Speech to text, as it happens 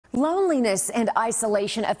Loneliness and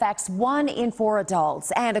isolation affects 1 in 4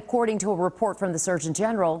 adults, and according to a report from the Surgeon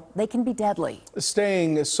General, they can be deadly.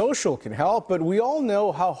 Staying social can help, but we all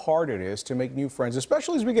know how hard it is to make new friends,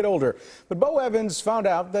 especially as we get older. But Bo Evans found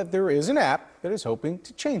out that there is an app that is hoping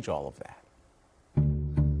to change all of that.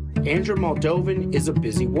 Andrea Moldovan is a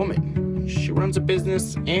busy woman. She runs a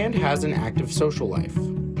business and has an active social life.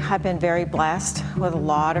 I've been very blessed with a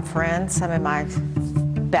lot of friends. Some of my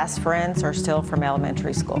best friends are still from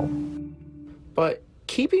elementary school. But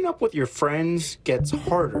keeping up with your friends gets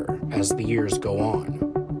harder as the years go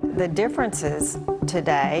on. The differences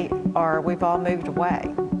today are we've all moved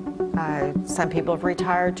away. Some people have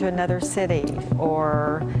retired to another city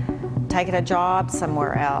or taken a job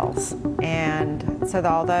somewhere else. And so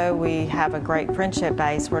although we have a great friendship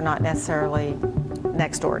base, we're not necessarily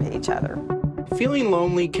next door to each other. Feeling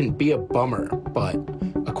lonely can be a bummer, but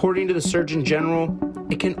according to the Surgeon General,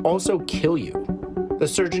 it can also kill you. The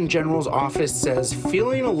Surgeon General's office says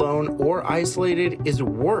feeling alone or isolated is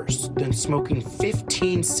worse than smoking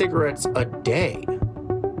 15 cigarettes a day.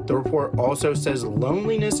 The report also says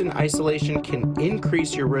loneliness and isolation can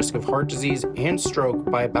increase your risk of heart disease and stroke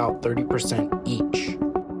by about 30% each.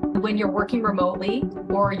 When you're working remotely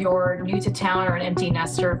or you're new to town or an empty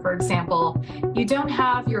nester, for example, you don't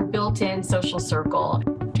have your built-in social circle.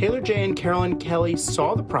 Taylor J. and Carolyn Kelly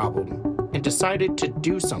saw the problem and decided to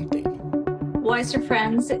do something. Wiser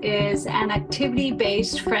Friends is an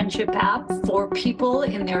activity-based friendship app for people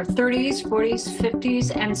in their 30s, 40s,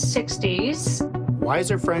 50s, and 60s.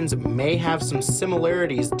 Wiser Friends may have some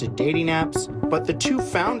similarities to dating apps, but the two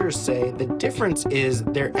founders say the difference is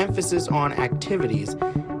their emphasis on activities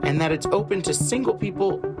and that it's open to single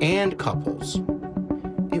people and couples.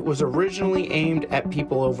 It was originally aimed at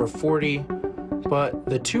people over 40, but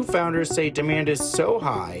the two founders say demand is so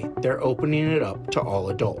high, they're opening it up to all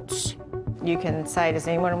adults. You can say, does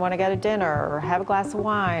anyone want to go to dinner or have a glass of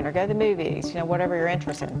wine or go to the movies, whatever you're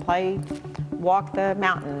interested in, walk the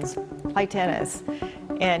mountains, play tennis,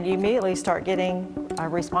 and you immediately start getting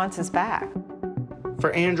responses back.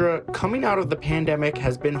 For Andrea, coming out of the pandemic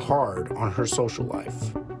has been hard on her social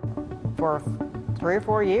life. For 3 or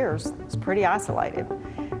 4 years, it's pretty isolated.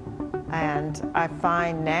 And I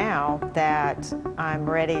find now that I'm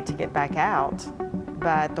ready to get back out,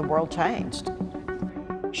 but the world changed.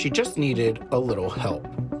 She just needed a little help.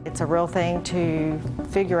 It's a real thing to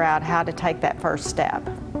figure out how to take that first step.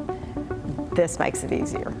 This makes it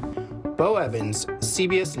easier. Bo Evans,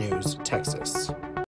 CBS News, Texas.